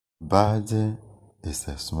Abandze is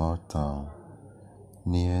a small town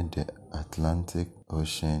near the Atlantic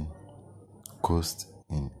Ocean coast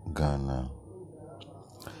in Ghana,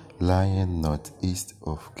 lying northeast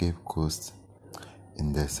of Cape Coast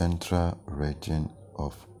in the central region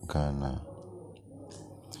of Ghana.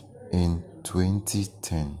 In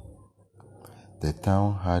 2010, the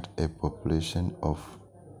town had a population of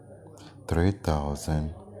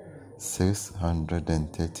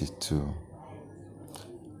 3,632.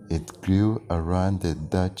 It grew around the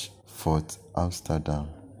Dutch Fort Amsterdam,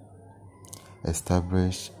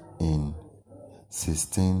 established in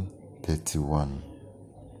 1631.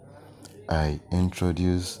 I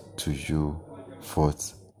introduce to you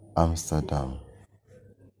Fort Amsterdam.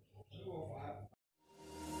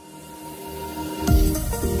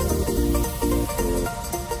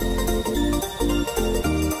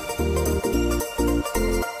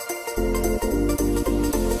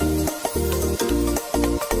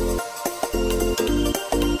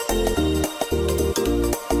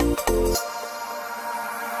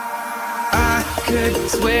 Could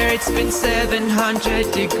swear it's been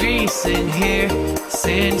 700 degrees in here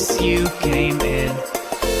since you came in.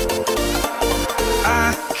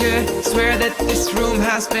 I could swear that this room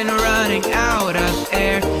has been running out of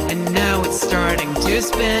air, and now it's starting to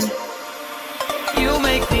spin. You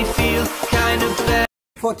make me feel kind of bad.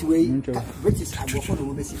 40 way, British, I go for the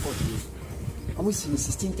Mobesi 40 way. Almost in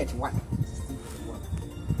 1631.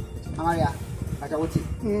 Amaria, but I want it.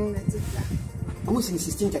 Almost in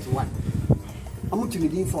 1631. I'm going to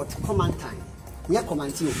the fort, command time. We are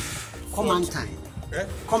command time. Command time.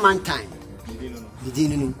 Command time. The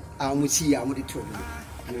dinner, I will see, I want to tell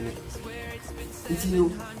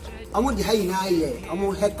you. I want the high I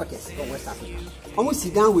want headquarters for West Africa. I want to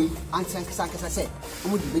sit down with and as I said, I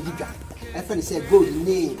want the baby guy. I find say gold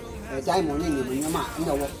name, diamond name, and your man, you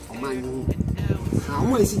know what, a man. I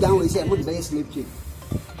want to sit down with say, I want the best slave trade.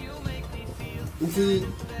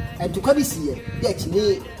 And to come here, yet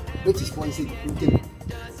me. British policy.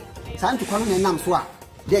 Time to come in and swap.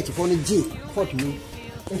 There to phone G. 40 me.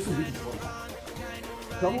 Every British policy.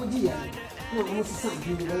 Come dear. No, almost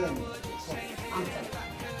something in the way.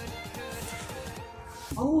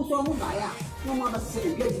 Almost all by no mother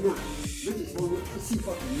say, get now. British policy. See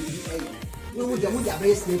 40 me. No, we don't have a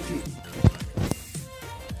slave trade.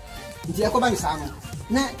 Jacoban Sam.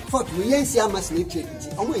 Now, 40 million Siamas slave trade.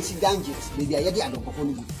 Always see dangerous. Maybe I had a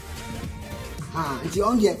phone. It's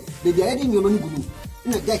only baby. I didn't know you.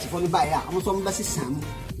 No, that's for the buyer. I'm some basis Sam.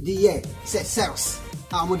 The year said cells.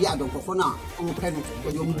 I'm the adult for now. I'm a parent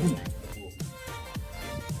for your moon.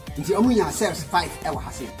 It's only ourselves 5 hours.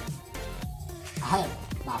 Has it? I have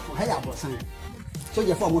for her about sign. So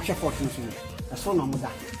your former chef fortune. A son of mother.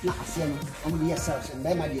 Not a son. Only yourselves and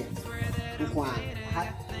by my dear. Never one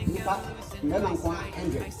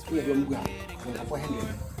 100. We are going to go for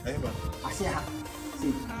 100. I say, I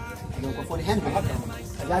go for the hand. I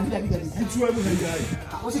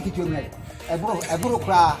was a kitchen. A burro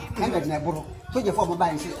cry, 100 and a burro. So your former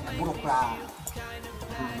buying a burro cry.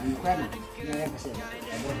 You never said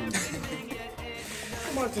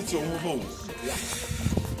how much it's your home?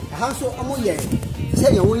 The house of Amoye.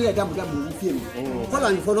 Say you only a double film.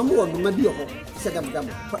 Following for no more, maybe said double.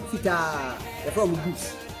 Fita from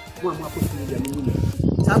Goose. One more put in the moon.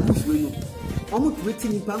 Tabus will know. Almost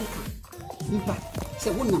waiting in Pampa.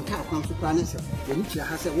 Say one of car comes to planets, the rich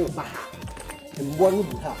has a walk back, and one would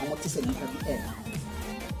have what to say you have the air.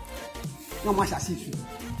 No much as if you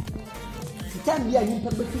can be an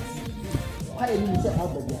imperfect. Why you say how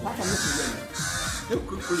the attack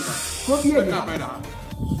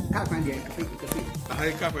and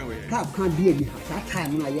can't be that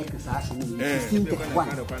time when I get assassin 1631,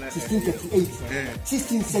 1638,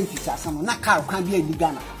 16th century, some not car can't be in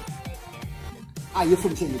Ghana. Are you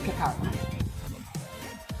from saying you pick out?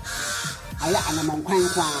 I am a man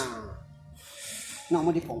quite no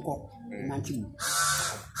more from Cock 19.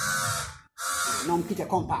 No Peter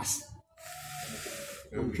Compass.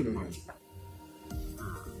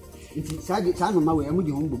 It is sad, son of my way, I'm with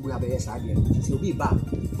you, we have a side. It will be bad.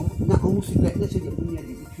 Not almost necessary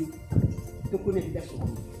to connect that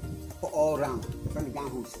for all round from the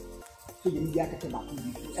house. So you need to get about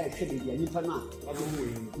actually the Nipana.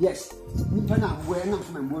 Yes, Nipana, where not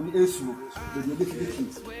from one is smoke.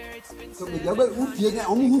 So the other would be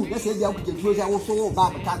only who, let's say, the opportunity I was so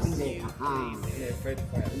bad attacking there.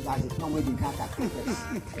 That is no way to cut that.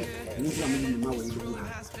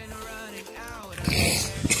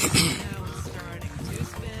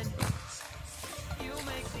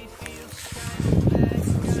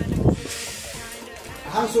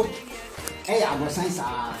 Also, hey, I was science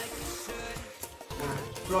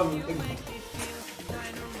from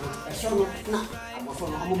so na I'm for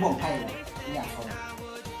no bomb pile. Yeah.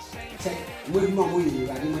 Say, we know we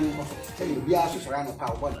are in money. Say, we are so around the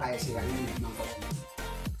power one pile. Say, I need no.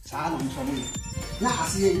 Saa no so me. Na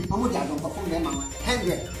ase amu dia don perform dem ma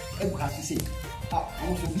 100 e buka sisi. Ah,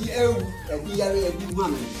 amu so bi bi yare e bi ma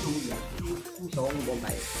me so dia. So on bomb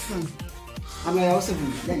pile. Ama ya also bi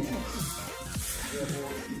dent.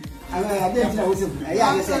 Ama ya dent na also bi.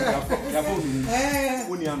 Ya na say. Ya fo bi.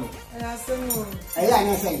 Woni ano. Ya semo. Ya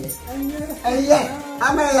na say.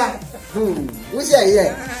 Ama ya. Who say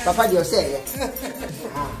yeah? Papa you say yeah.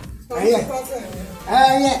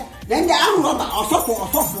 Then the arm rubber or soft.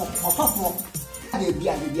 They be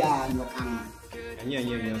no can. You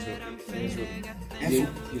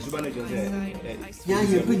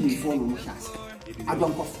put you for Mushas. I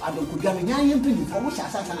don't could get a pin for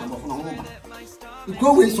Mushas and I was no more. You go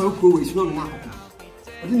away so go is not now.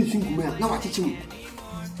 I didn't think now I teach you.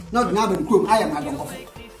 Not now, but I am. I don't go.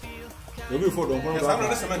 Before the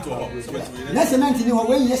cement to cement in your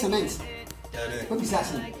way, yes, cement. What is that?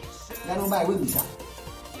 I don't buy with me.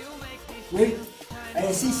 Wait,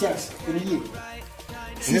 I see shells in a year.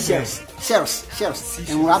 Shells,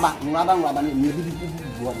 and rubber, and maybe the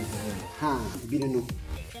ha, didn't know.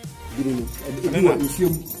 If you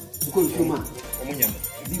go to my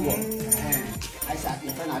I said,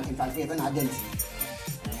 if I gave an identity.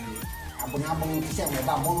 I'm to say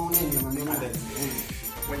about one name.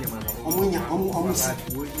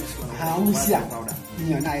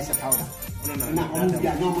 Nice powder. Now,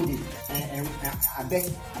 normally, I bet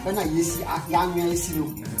I use young man.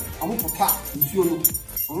 I want to pop, you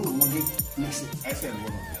mix it. I said,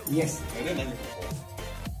 yes.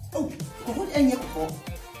 Oh, what any for?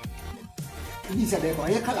 These are the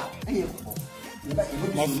boy color. Any for?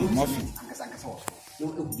 No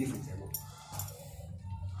difference.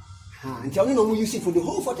 And you know, we use it for the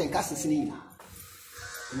whole fort and cast in.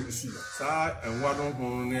 Sir, and what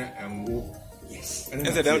don't and go. Yes. And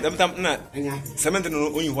cement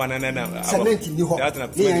only one and another. Cement in the hall.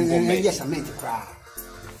 Yes, cement cry.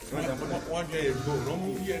 1 day ago, no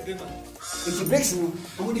movie at dinner. It's a breaks. I'm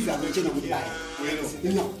going to have a channel with life.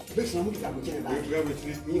 You know, breaks. I'm going to have a channel with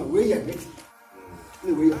you. Where you're breaks.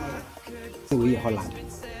 We Holland.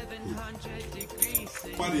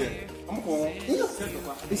 I'm going.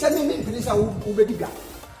 It's a name. This is how we be got.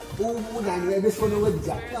 Who done every one of the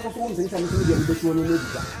job? I was once in some media with the one of the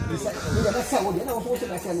job. He said, we never saw what I was supposed to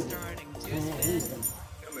say.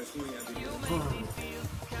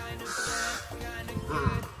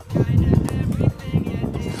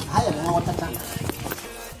 I have no water tank.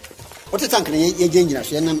 What a tank in a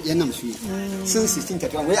dangerous Yanam Sweet. Since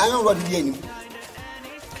 1631, we are not what the enemy.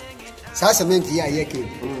 Sasament here,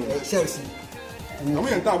 Chelsea. No,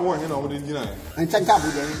 we are that one, you know, with the and Tanka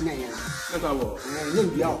with the name. But I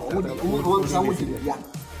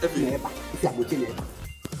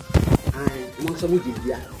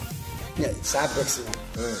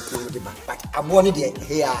wanted it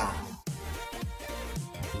here.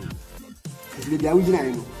 The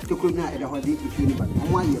original to could not at a holiday between but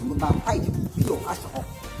 1 year about 5 so as to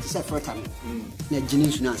set for a time.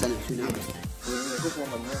 Generation and son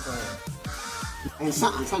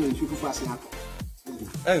and two fast enough.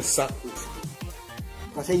 And son.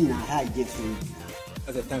 Because I had get through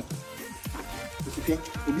as a tank. Okay.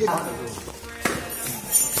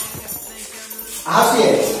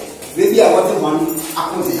 Maybe I wanted one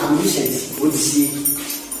ambitions would see.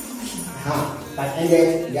 But and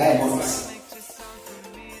then the eye monsters.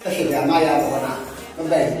 Especially a Maya or a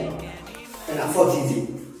bed and a 40.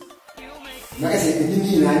 Magazine, you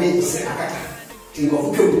need I need to say, to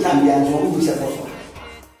go to Tambia and so we support.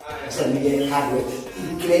 Send me a hard work.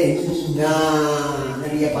 Play Nana.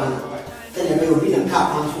 Then there will be a car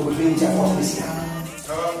for between the office.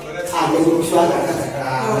 And they will swallow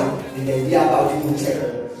and they be about himself.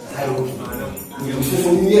 I will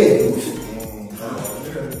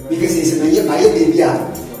because it's a year by a baby.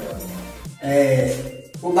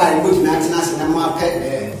 Who buy good nights and a market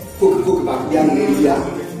cook about the young lady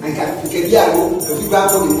and can get the other. If you buy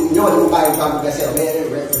a bag of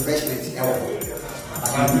refreshments.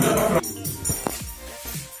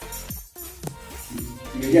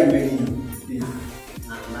 Yeah, maybe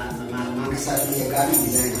designer.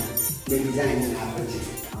 The design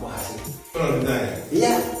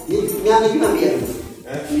yeah,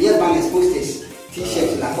 you have posters,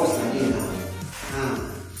 t-shirts, la posta.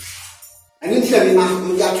 And you tell me,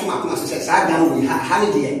 we are too much. Sat down, we had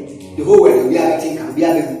it the whole world. We are thinking, we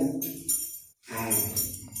are the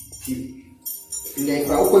they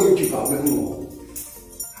for you people,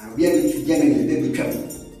 we are the Germany, baby trouble.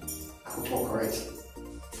 I could talk correct.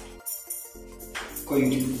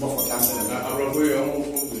 You for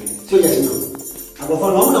So yes, no. I go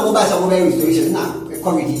for long, no, buy some very restoration now.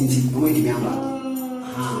 Committee in no way to be able.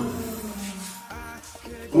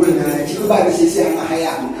 When you buy the city, I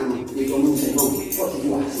have they don't say no. What do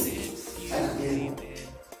you want to say?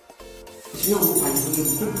 It's not what you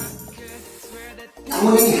do. I'm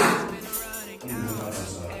only half.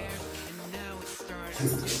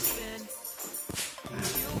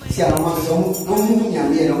 See, I'm not so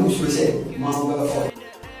young, I'm not sure. Say, Mom, go.